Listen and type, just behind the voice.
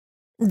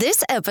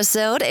This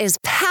episode is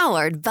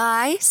powered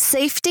by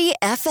Safety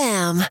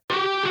FM.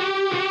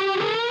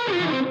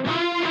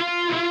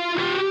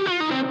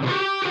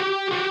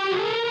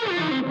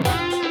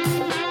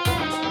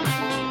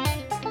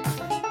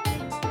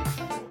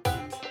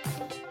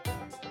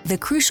 The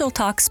Crucial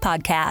Talks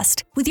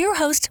podcast with your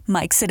host,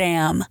 Mike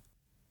Saddam.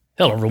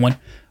 Hello, everyone.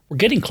 We're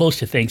getting close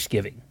to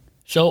Thanksgiving.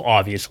 So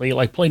obviously,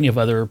 like plenty of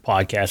other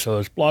podcast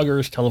hosts,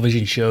 bloggers,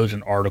 television shows,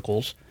 and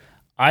articles,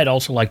 I'd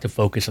also like to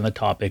focus on the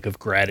topic of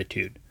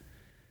gratitude.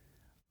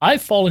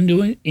 I've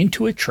fallen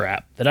into a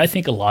trap that I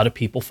think a lot of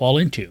people fall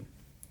into.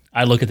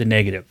 I look at the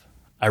negative.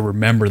 I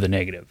remember the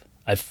negative.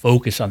 I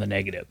focus on the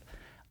negative.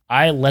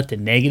 I let the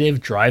negative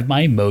drive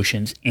my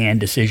emotions and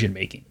decision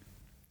making.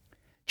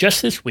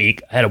 Just this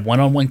week, I had a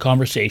one-on-one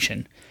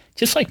conversation,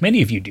 just like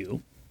many of you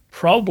do,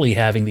 probably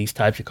having these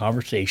types of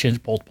conversations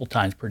multiple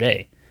times per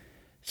day.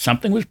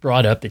 Something was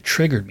brought up that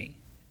triggered me.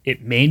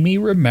 It made me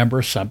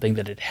remember something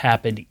that had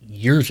happened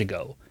years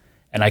ago,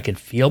 and I could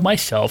feel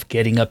myself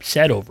getting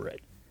upset over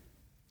it.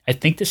 I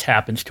think this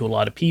happens to a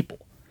lot of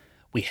people.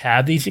 We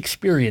have these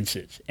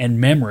experiences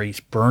and memories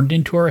burned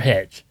into our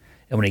heads,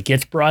 and when it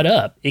gets brought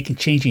up, it can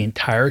change the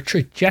entire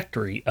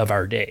trajectory of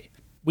our day.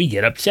 We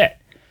get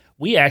upset.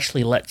 We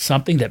actually let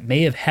something that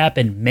may have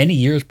happened many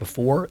years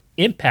before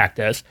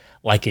impact us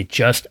like it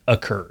just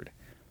occurred.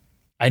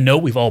 I know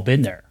we've all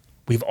been there.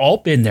 We've all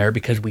been there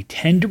because we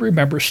tend to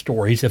remember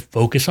stories that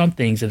focus on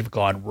things that have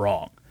gone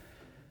wrong.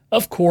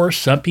 Of course,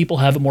 some people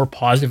have a more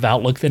positive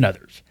outlook than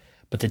others,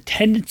 but the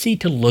tendency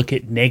to look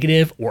at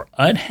negative or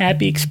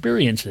unhappy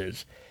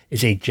experiences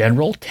is a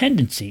general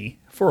tendency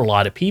for a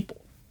lot of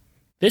people.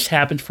 This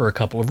happens for a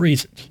couple of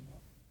reasons.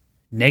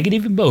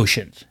 Negative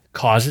emotions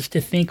cause us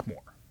to think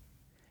more,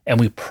 and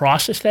we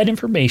process that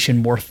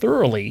information more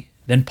thoroughly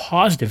than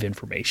positive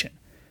information.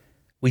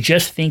 We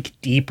just think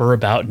deeper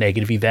about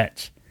negative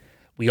events.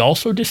 We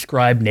also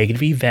describe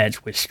negative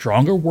events with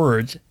stronger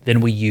words than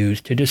we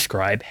use to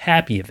describe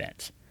happy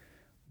events.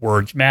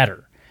 Words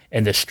matter,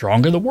 and the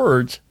stronger the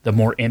words, the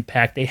more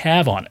impact they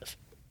have on us.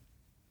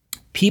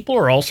 People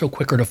are also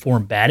quicker to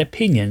form bad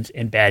opinions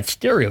and bad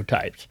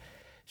stereotypes,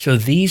 so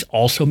these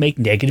also make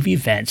negative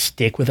events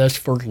stick with us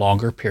for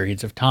longer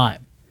periods of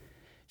time.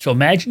 So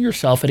imagine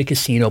yourself at a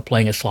casino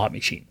playing a slot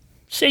machine.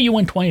 Say you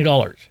win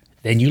 $20,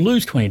 then you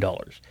lose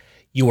 $20.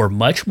 You are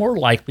much more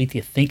likely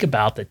to think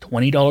about the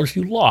 $20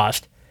 you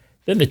lost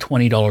than the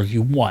 $20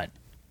 you won.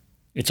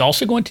 It's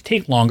also going to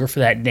take longer for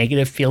that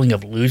negative feeling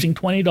of losing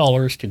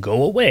 $20 to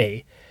go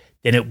away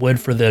than it would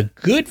for the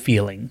good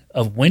feeling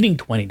of winning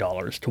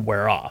 $20 to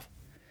wear off.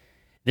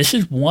 This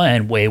is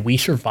one way we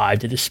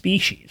survived as a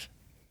species.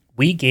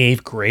 We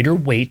gave greater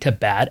weight to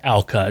bad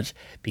outcomes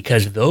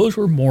because those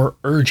were more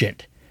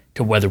urgent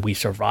to whether we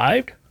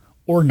survived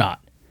or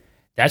not.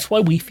 That's why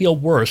we feel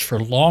worse for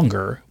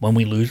longer when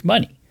we lose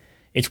money.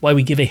 It's why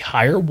we give a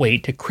higher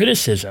weight to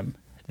criticism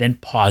than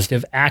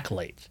positive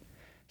accolades.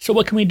 So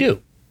what can we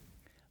do?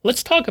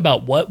 Let's talk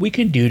about what we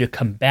can do to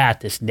combat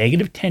this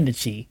negative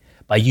tendency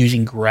by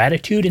using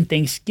gratitude and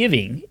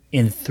Thanksgiving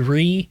in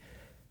 3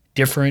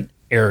 different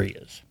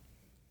areas.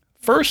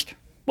 First,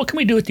 what can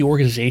we do at the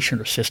organization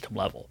or system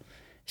level?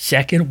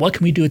 Second, what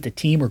can we do at the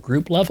team or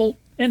group level?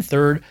 And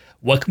third,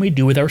 what can we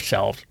do with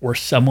ourselves or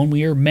someone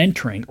we are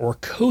mentoring or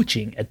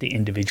coaching at the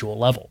individual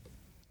level?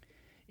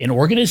 In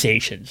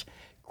organizations,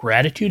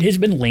 gratitude has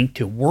been linked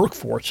to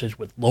workforces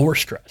with lower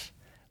stress,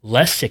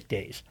 less sick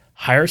days,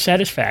 higher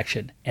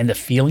satisfaction, and the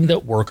feeling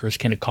that workers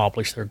can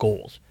accomplish their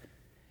goals.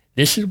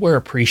 This is where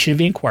appreciative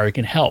inquiry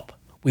can help.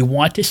 We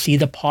want to see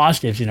the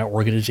positives in our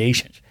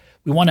organizations.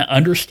 We want to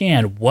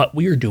understand what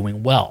we are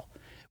doing well.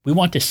 We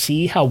want to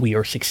see how we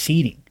are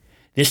succeeding.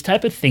 This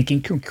type of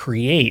thinking can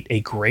create a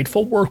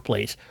grateful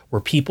workplace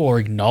where people are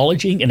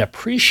acknowledging and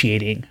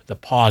appreciating the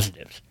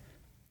positives.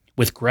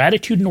 With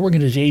gratitude in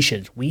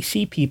organizations, we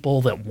see people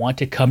that want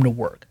to come to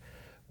work,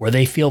 where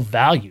they feel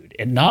valued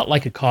and not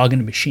like a cog in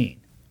a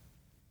machine.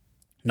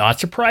 Not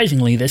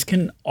surprisingly, this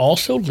can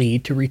also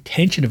lead to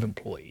retention of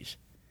employees,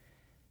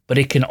 but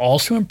it can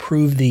also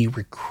improve the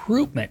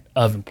recruitment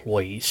of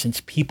employees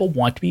since people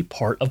want to be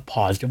part of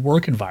positive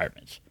work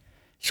environments.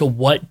 So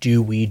what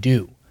do?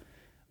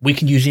 We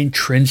can use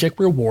intrinsic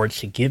rewards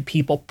to give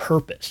people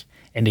purpose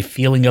and a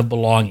feeling of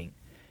belonging.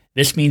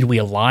 This means we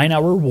align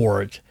our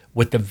rewards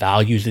with the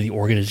values of the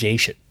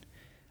organization.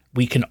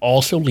 We can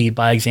also lead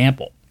by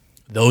example.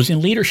 Those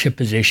in leadership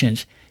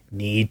positions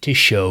need to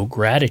show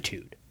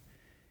gratitude.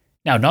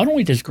 Now, not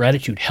only does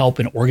gratitude help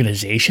in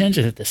organizations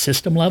and at the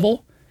system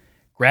level,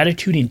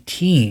 gratitude in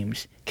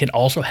teams can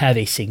also have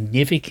a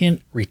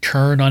significant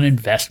return on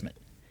investment.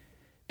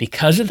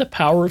 Because of the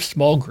power of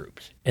small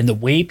groups and the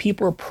way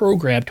people are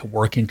programmed to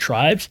work in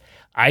tribes,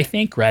 I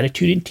think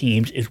gratitude in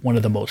teams is one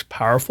of the most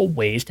powerful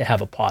ways to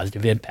have a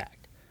positive impact.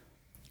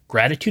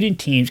 Gratitude in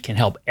teams can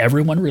help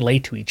everyone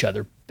relate to each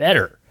other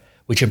better,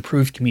 which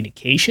improves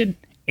communication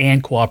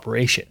and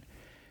cooperation.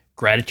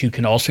 Gratitude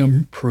can also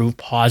improve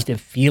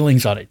positive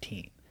feelings on a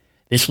team.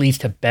 This leads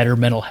to better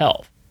mental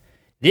health.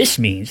 This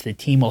means the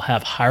team will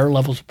have higher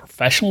levels of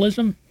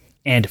professionalism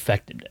and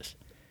effectiveness.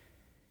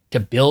 To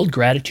build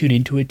gratitude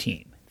into a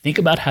team, think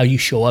about how you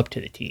show up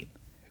to the team.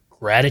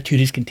 Gratitude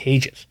is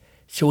contagious.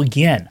 So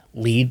again,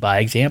 lead by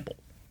example.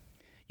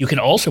 You can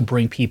also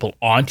bring people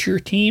onto your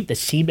team that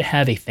seem to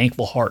have a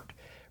thankful heart.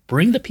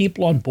 Bring the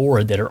people on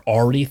board that are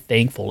already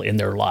thankful in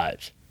their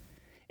lives.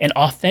 And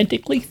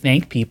authentically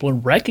thank people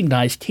and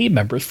recognize team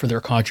members for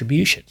their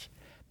contributions.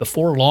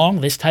 Before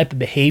long, this type of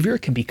behavior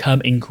can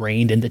become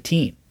ingrained in the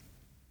team.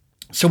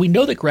 So we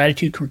know that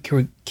gratitude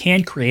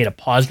can create a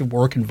positive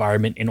work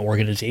environment in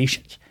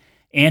organizations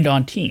and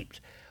on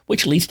teams,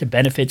 which leads to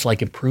benefits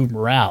like improved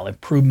morale,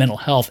 improved mental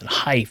health, and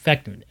high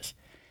effectiveness.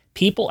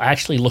 People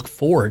actually look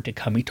forward to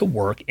coming to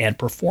work and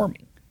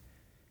performing.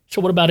 So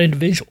what about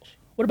individuals?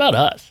 What about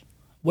us?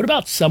 What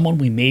about someone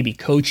we may be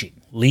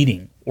coaching,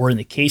 leading, or in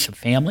the case of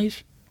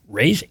families,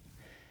 raising?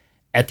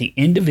 At the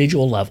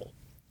individual level,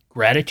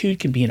 gratitude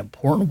can be an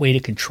important way to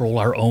control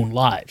our own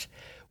lives,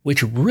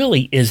 which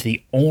really is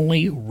the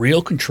only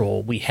real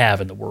control we have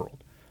in the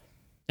world.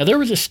 Now, there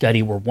was a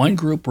study where one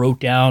group wrote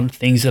down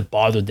things that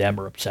bothered them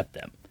or upset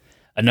them.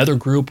 Another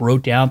group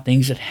wrote down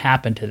things that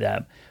happened to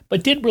them,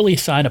 but didn't really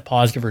assign a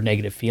positive or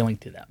negative feeling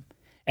to them.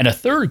 And a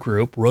third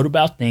group wrote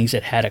about things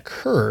that had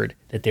occurred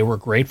that they were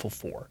grateful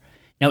for.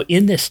 Now,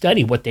 in this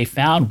study, what they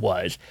found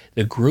was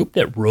the group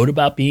that wrote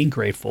about being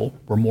grateful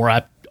were more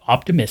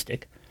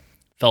optimistic,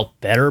 felt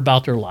better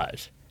about their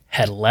lives,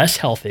 had less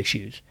health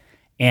issues,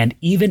 and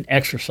even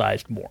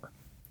exercised more.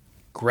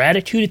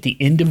 Gratitude at the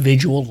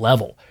individual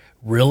level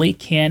really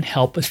can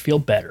help us feel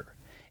better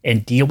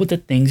and deal with the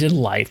things in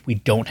life we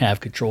don't have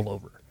control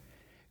over.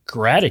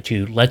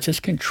 Gratitude lets us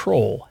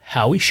control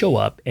how we show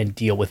up and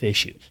deal with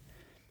issues.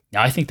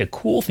 Now, I think the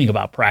cool thing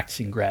about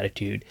practicing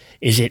gratitude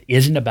is it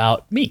isn't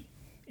about me.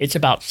 It's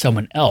about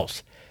someone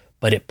else,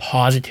 but it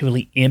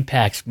positively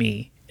impacts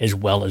me as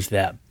well as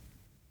them.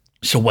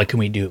 So what can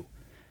we do?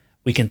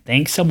 We can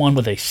thank someone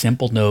with a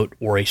simple note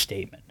or a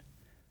statement.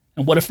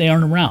 And what if they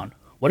aren't around?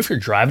 What if you're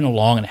driving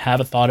along and have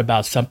a thought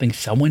about something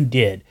someone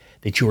did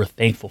that you were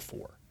thankful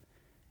for?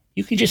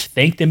 You can just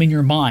thank them in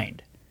your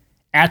mind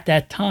at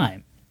that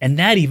time, and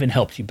that even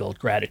helps you build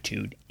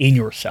gratitude in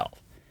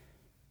yourself.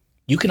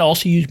 You can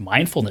also use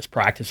mindfulness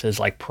practices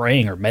like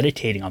praying or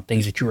meditating on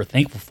things that you are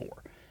thankful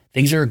for,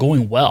 things that are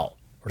going well,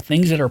 or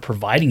things that are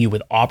providing you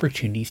with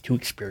opportunities to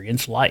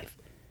experience life.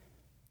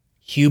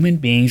 Human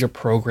beings are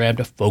programmed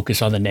to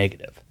focus on the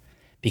negative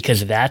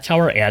because that's how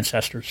our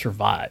ancestors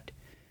survived.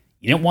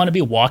 You didn't want to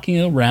be walking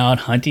around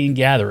hunting and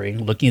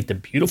gathering, looking at the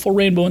beautiful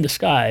rainbow in the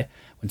sky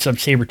when some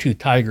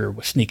saber-toothed tiger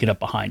was sneaking up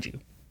behind you.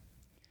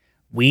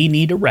 We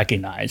need to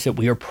recognize that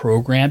we are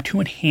programmed to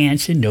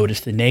enhance and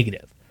notice the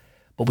negative,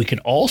 but we can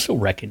also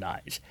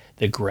recognize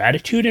the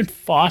gratitude and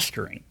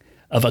fostering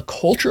of a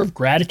culture of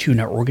gratitude in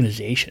our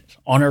organizations,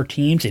 on our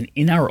teams, and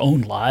in our own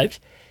lives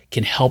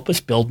can help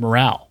us build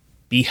morale,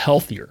 be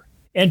healthier,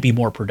 and be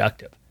more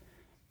productive.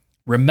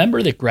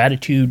 Remember that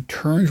gratitude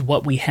turns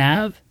what we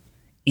have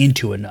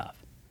into enough.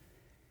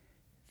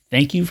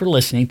 Thank you for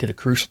listening to the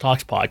Crucial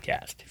Talks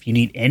podcast. If you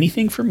need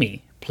anything from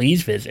me,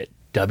 please visit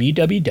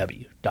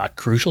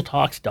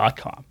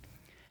www.crucialtalks.com.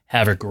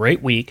 Have a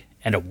great week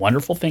and a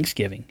wonderful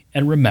Thanksgiving.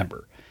 And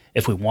remember,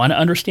 if we want to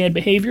understand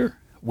behavior,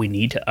 we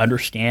need to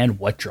understand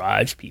what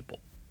drives people.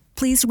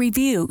 Please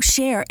review,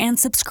 share, and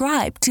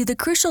subscribe to the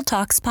Crucial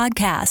Talks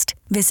podcast.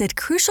 Visit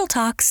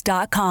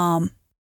crucialtalks.com.